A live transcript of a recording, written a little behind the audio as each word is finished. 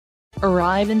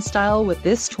Arrive in style with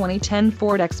this 2010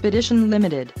 Ford Expedition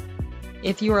Limited.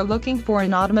 If you are looking for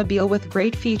an automobile with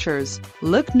great features,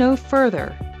 look no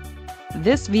further.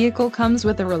 This vehicle comes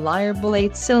with a reliable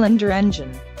 8-cylinder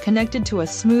engine, connected to a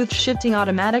smooth shifting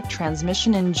automatic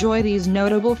transmission. Enjoy these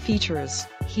notable features: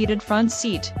 heated front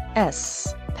seat,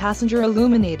 passenger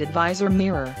illuminated visor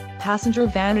mirror, passenger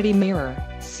vanity mirror,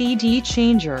 CD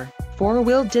changer,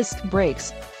 4-wheel disc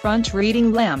brakes, front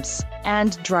reading lamps,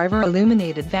 and driver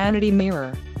illuminated vanity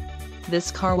mirror.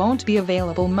 This car won't be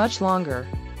available much longer.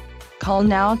 Call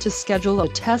now to schedule a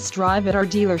test drive at our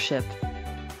dealership.